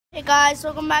Hey guys,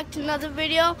 welcome back to another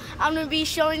video. I'm going to be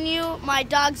showing you my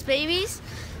dog's babies.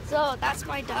 So that's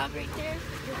my dog right there,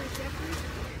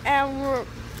 and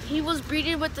he was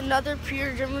breeding with another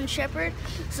pure German Shepherd.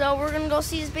 So we're going to go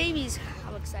see his babies.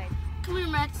 I'm excited. Come here,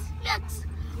 Max. Max.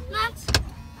 Max.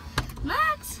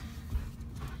 Max.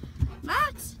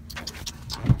 Max.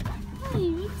 Hey,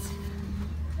 Max.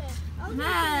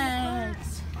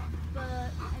 Max.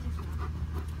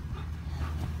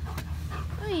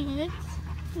 Hey, Max.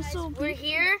 We're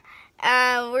here,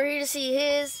 and we're here to see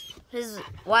his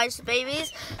wife's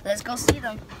babies. Let's go see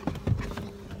them.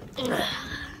 Oh.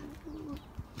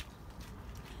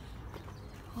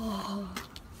 Oh.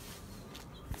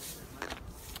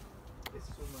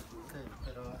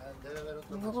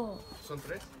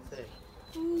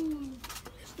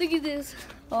 Look at this.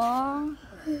 Oh.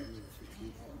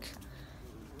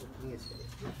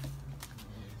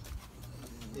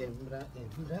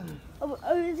 Oh,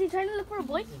 is he trying to look for a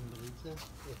boy?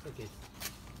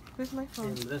 Where's my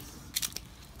phone? That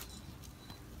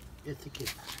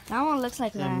one looks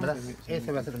like that.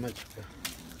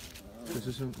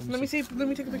 Let me see. Let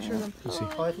me take a picture of them. Sí.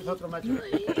 Oh, este es otro macho.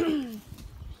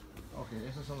 Ok,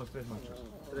 esos son los tres machos.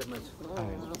 Tres machos.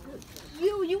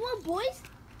 You want boys?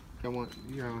 I want,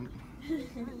 yeah.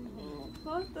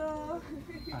 Photo.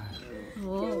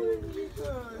 Whoa.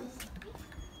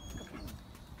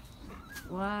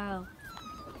 Wow.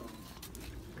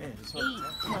 Man, it's 8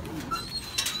 puppies.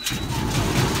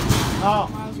 Oh.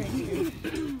 Mom's right here.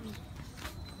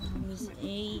 There's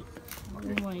 8. Oh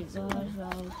my gosh,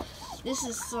 wow. This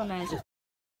is so nice.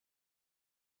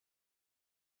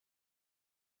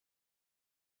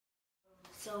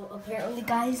 So apparently,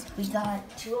 guys, we got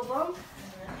 2 of them.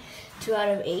 2 out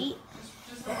of 8.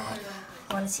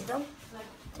 Want to see them?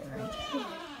 They're right here.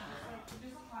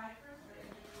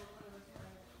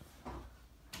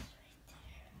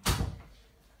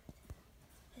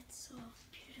 It's so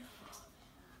beautiful.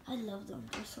 I love them.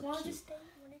 They're so cute.